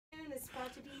This is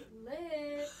about to be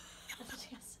lit.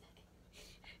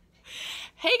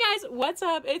 Hey guys, what's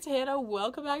up? It's Hannah.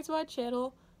 Welcome back to my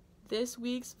channel. This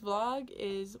week's vlog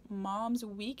is Mom's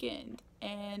Weekend.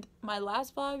 And my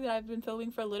last vlog that I've been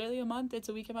filming for literally a month, it's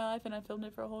a week in my life and I filmed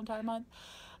it for a whole entire month,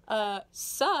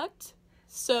 sucked.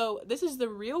 So this is the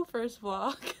real first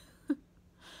vlog.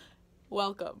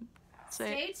 Welcome.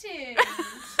 Stay tuned.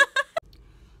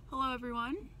 Hello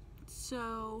everyone.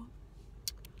 So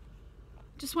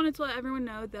just wanted to let everyone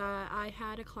know that I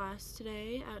had a class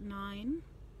today at 9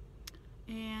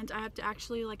 and I have to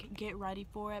actually like get ready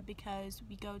for it because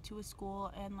we go to a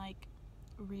school and like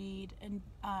read and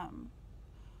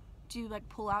do like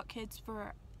pull out kids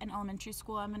for an elementary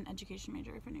school. I'm an education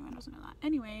major if anyone doesn't know that.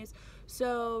 Anyways,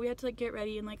 so we have to like get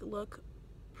ready and like look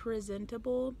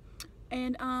presentable,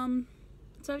 and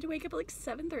so I have to wake up at like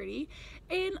 7:30,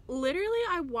 and literally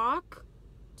I walk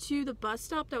to the bus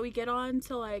stop that we get on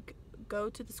to like go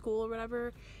to the school or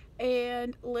whatever,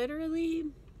 and literally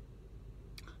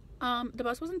the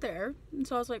bus wasn't there, and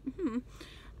so I was like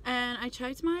and I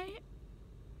checked my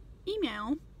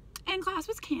email and class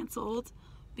was canceled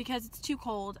because it's too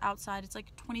cold outside. It's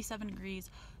like 27 degrees,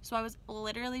 so I was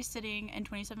literally sitting in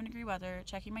 27-degree weather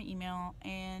checking my email,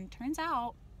 and turns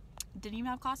out didn't even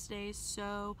have class today,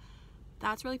 so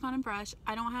that's really fun and fresh.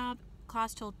 I don't have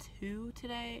class till 2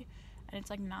 today, and it's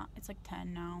like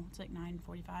 10 now. It's like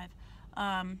 9:45.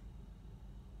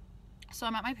 So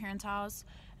I'm at my parents' house,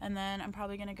 and then I'm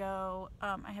probably gonna go,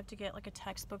 I have to get like a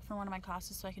textbook for one of my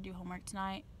classes so I can do homework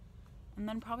tonight, and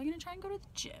then probably gonna try and go to the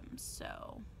gym.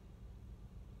 So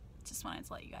just wanted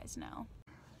to let you guys know.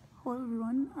 Hello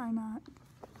everyone, I'm at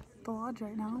the lodge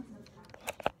right now.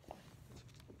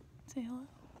 Say hello.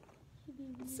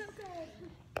 So good.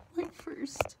 My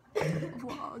first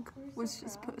vlog was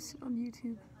just posted on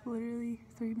YouTube literally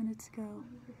 3 minutes ago.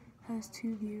 Has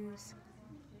 2 views,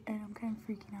 and I'm kind of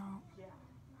freaking out.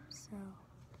 So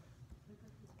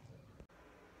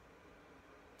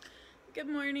good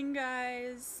morning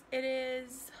guys, it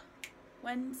is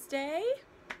Wednesday.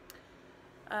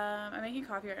 I'm making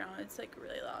coffee right now. It's like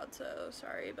really loud, so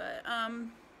sorry, but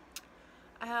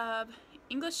I have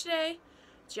English today,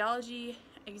 geology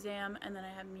exam, and then I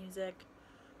have music.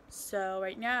 So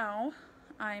right now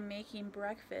I'm making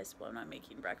breakfast. Well, I'm not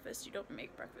making breakfast. You don't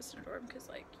make breakfast in a dorm because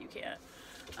like you can't.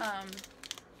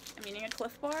 I'm eating a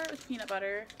Cliff Bar with peanut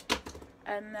butter,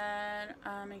 and then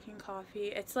I'm making coffee.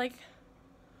 It's like,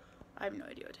 I have no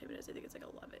idea what time it is. I think it's like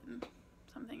 11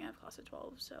 something. I have class at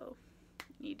 12, so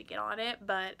need to get on it.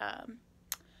 But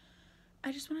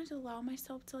I just wanted to allow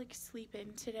myself to like sleep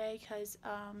in today because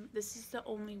this is the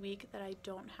only week that I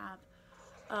don't have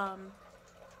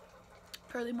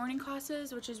early morning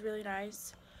classes, which is really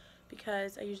nice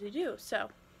because I usually do. So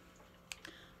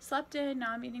slept in,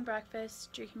 now I'm eating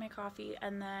breakfast, drinking my coffee,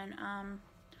 and then I'm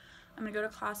gonna go to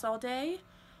class all day,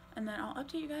 and then I'll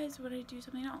update you guys when I do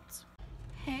something else.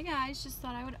 Hey guys, just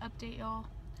thought I would update y'all.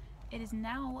 It is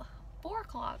now 4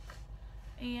 o'clock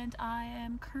and I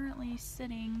am currently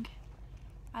sitting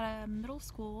at a middle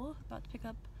school about to pick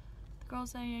up the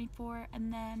girls that I need for,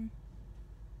 and then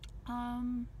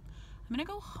I'm gonna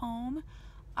go home.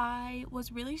 I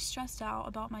was really stressed out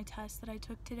about my test that I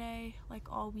took today, like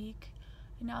all week,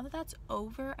 and now that that's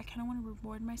over, I kind of want to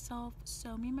reward myself.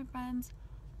 So me and my friends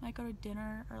might go to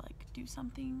dinner or like do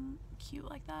something cute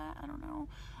like that. I don't know,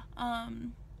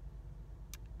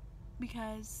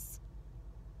 because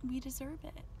we deserve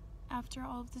it after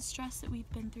all of the stress that we've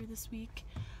been through this week.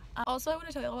 Also, I want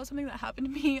to tell you about something that happened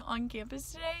to me on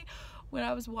campus today. When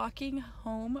I was walking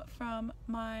home from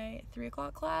my 3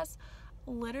 o'clock class,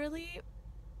 literally,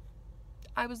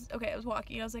 I was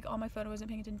walking, I was like on my phone, I wasn't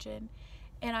paying attention,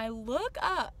 and I look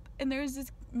up, and there's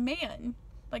this man,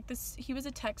 like this, he was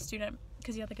a tech student,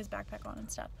 because he had like his backpack on and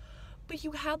stuff, but he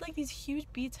had like these huge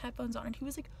Beats headphones on, and he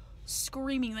was like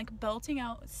screaming, like belting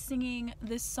out, singing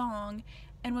this song,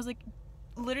 and was like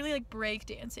literally like break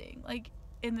dancing, like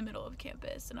in the middle of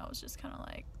campus, and I was just kind of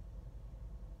like,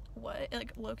 what? It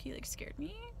like low-key like scared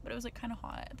me, but it was like kind of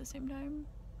hot at the same time,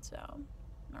 so I'm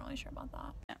not really sure about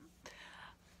that. Yeah.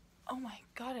 Oh my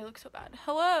god, I look so bad.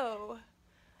 Hello.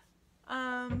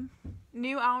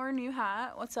 New hour, new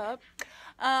hat. What's up?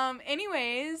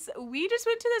 Anyways, we just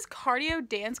went to this cardio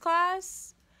dance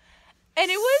class, and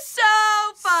it was so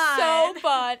fun. So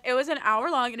fun. It was an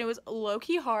hour long, and it was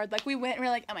low-key hard. Like, we went and we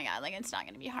were like, oh my god, like, it's not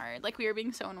gonna be hard. Like, we were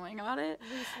being so annoying about it.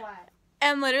 We sweat.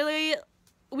 And literally,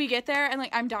 we get there, and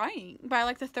like, I'm dying by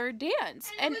like the 3rd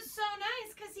dance. And it was so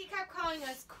nice because he kept calling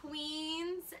us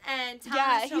queens and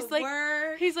telling us to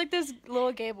work. He's like this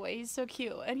little gay boy. He's so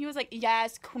cute. And he was like,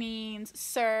 yes, queens,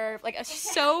 serve. Like,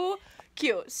 so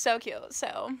cute. So cute.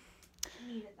 So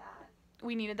needed that.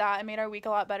 we needed that. It made our week a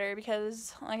lot better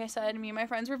because, like I said, me and my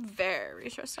friends were very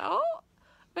stressed out.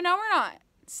 But now we're not.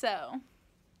 So,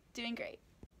 doing great.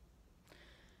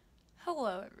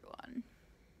 Hello, everyone.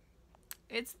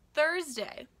 It's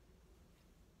Thursday.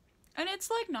 And it's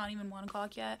like not even 1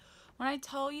 o'clock yet when I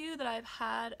tell you that I've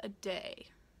had a day.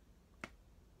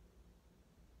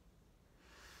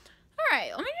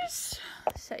 Alright, let me just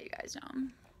set you guys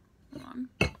down. Hold on.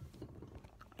 I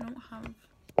don't have...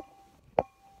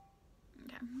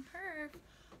 Okay, perfect.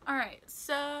 Alright,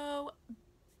 so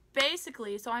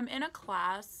basically, I'm in a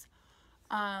class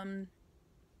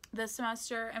this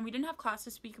semester, and we didn't have class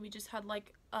this week. We just had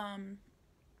like a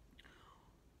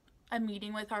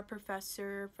meeting with our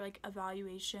professor for like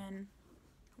evaluation,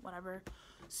 whatever.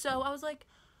 So I was like,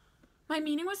 my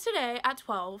meeting was today at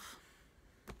 12,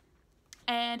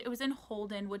 and it was in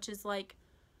Holden, which is like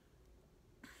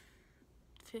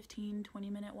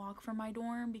 15-20 minute walk from my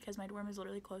dorm, because my dorm is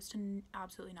literally close to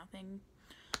absolutely nothing.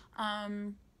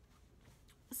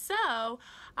 So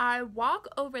I walk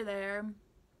over there,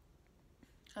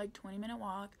 like 20-minute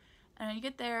walk, and I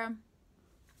get there,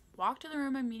 walk to the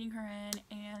room I'm meeting her in,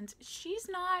 and she's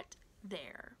not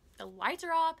there. The lights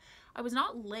are off. I was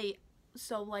not late,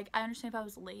 so like I understand if I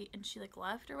was late and she like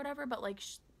left or whatever, but like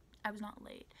I was not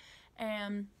late,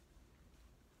 and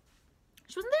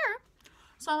she wasn't there.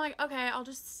 So I'm like, okay, I'll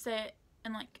just sit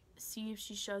and like see if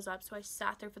she shows up. So I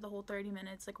sat there for the whole 30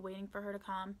 minutes like waiting for her to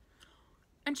come,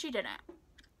 and she didn't.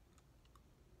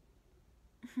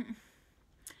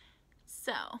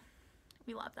 So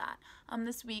we love that.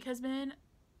 This week has been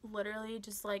literally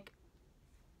just like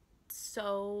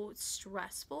so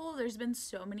stressful. There's been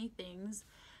so many things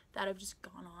that have just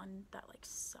gone on that like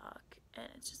suck, and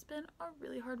it's just been a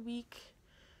really hard week.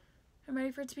 I'm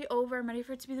ready for it to be over. I'm ready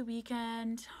for it to be the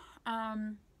weekend.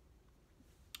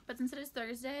 But since it is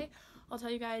Thursday, I'll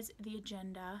tell you guys the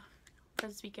agenda for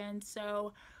this weekend.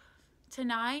 So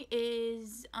tonight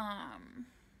is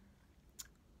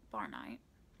bar night,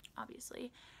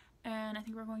 obviously, and I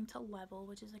think we're going to Level,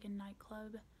 which is like a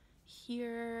nightclub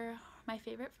here. My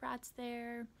favorite Frat's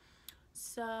there,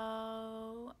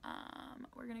 so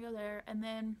we're gonna go there. And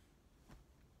then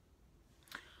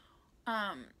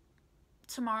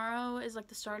tomorrow is like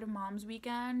the start of Mom's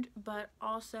weekend, but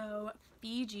also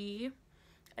Fiji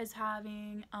is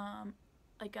having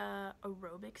like a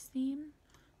aerobics theme.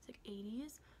 It's like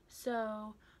 80s,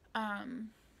 so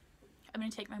I'm gonna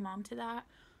take my mom to that.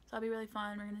 So that'll be really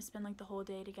fun. We're gonna spend like the whole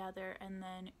day together and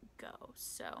then go.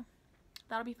 So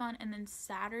that'll be fun. And then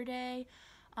Saturday,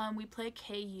 we play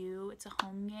KU. It's a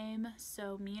home game.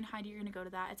 So me and Heidi are gonna go to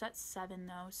that. It's at 7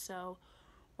 though. So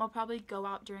we'll probably go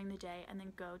out during the day and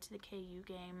then go to the KU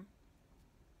game.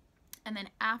 And then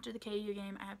after the KU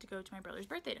game, I have to go to my brother's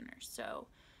birthday dinner. So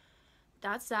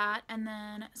that's that. And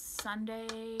then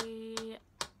Sunday,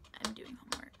 I'm doing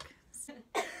homework.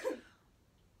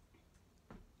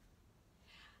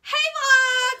 Hey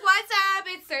vlog! What's up?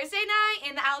 It's Thursday night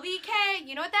in the LBK.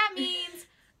 You know what that means?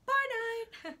 Bar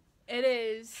night. It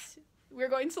is. We're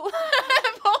going to Level.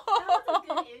 That was a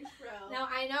good intro. No,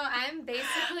 I know. I'm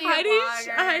basically a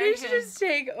vlogger. Heidi should just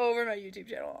take over my YouTube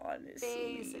channel,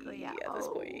 honestly. Basically, yeah. At this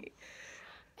point.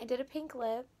 I did a pink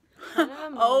lip.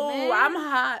 Oh, I'm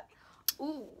hot.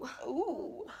 Ooh.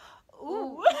 Ooh.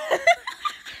 Ooh.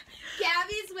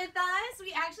 Gabby's with us.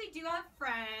 We actually do have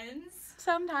friends.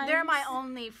 Sometimes. They're my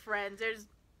only friends.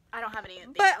 I don't have any.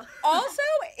 But also,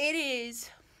 it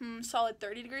is solid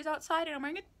 30 degrees outside, and I'm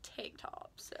wearing a tank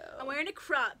top. So I'm wearing a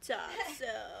crop top.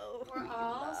 So We're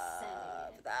all love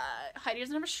set. that. Heidi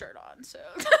doesn't have a shirt on, so.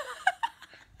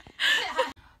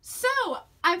 So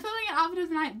I'm filming an outfit of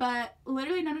the night, but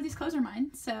literally none of these clothes are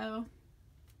mine. So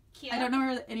Cute. I don't know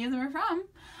where any of them are from.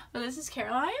 But this is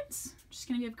Caroline's. Just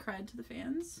gonna give cred to the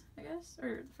fans, I guess,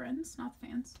 or the friends, not the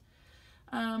fans.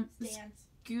 This Stands.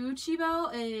 Gucci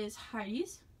belt is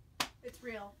Heidi's. It's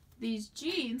real. These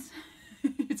jeans,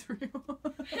 it's real.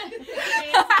 It's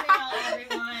real,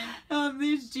 everyone.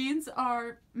 These jeans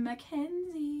are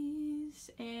Mackenzie's,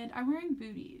 and I'm wearing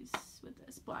booties with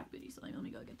this, black booties. So let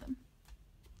me go get them.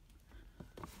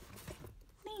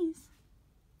 These.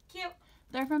 Cute.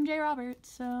 They're from J. Roberts,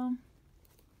 so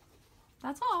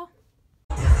that's all.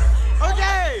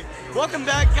 Okay, welcome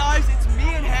back, guys. It's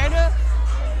me and Hannah.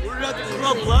 We're at the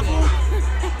club Level.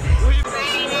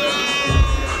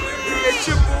 It's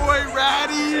your boy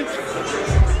Ratty.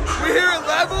 We're here at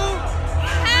Level.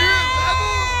 We're here at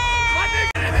Level. My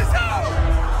nigga in this house.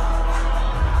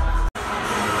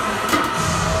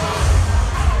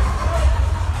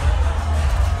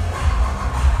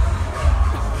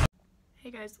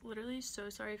 Hey guys, literally so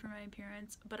sorry for my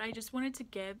appearance, but I just wanted to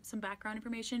give some background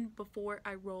information before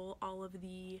I roll all of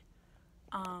the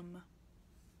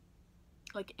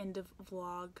like end of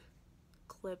vlog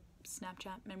clip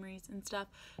Snapchat memories and stuff.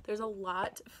 There's a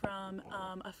lot from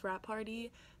a frat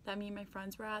party that me and my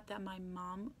friends were at that my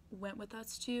mom went with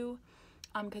us to,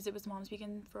 because it was mom's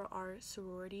weekend for our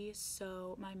sorority.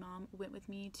 So my mom went with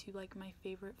me to like my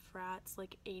favorite frats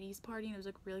like 80s party, and it was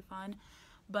like really fun.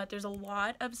 But there's a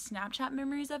lot of Snapchat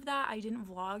memories of that. I didn't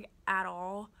vlog at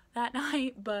all that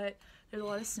night, but there's a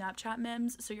lot of Snapchat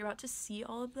memes, so you're about to see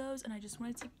all of those, and I just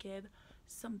wanted to give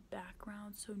some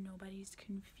background so nobody's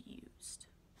confused.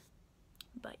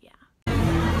 But yeah.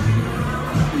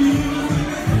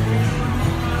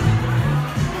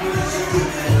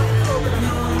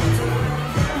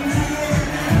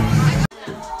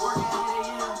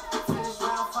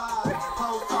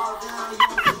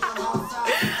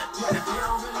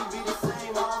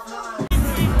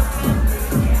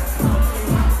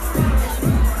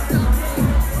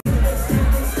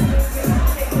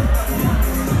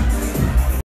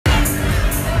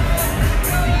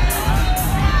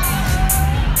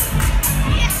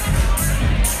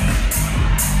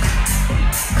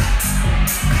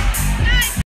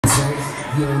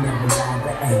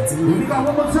 We got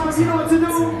one more time, you know what to do?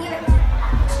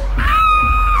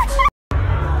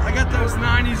 I got those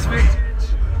 90s vintage.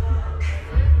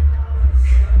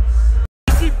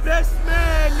 You see best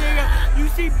man, nigga. You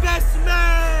see best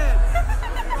man.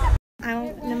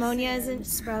 Pneumonia isn't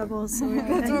spreadable, so we're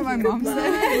good. That's what my mom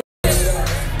said.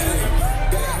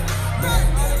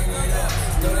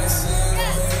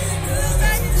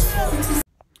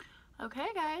 Okay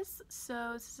guys,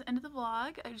 so this is the end of the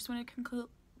vlog. I just want to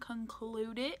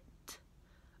conclude it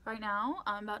right now.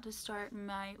 I'm about to start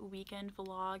my weekend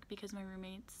vlog because my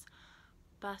roommate's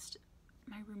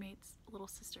little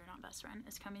sister, not best friend,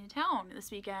 is coming to town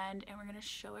this weekend, and we're gonna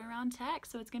show her around tech,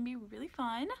 so it's gonna be really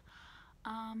fun.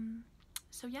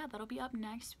 So yeah, that'll be up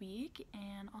next week,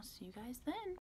 and I'll see you guys then.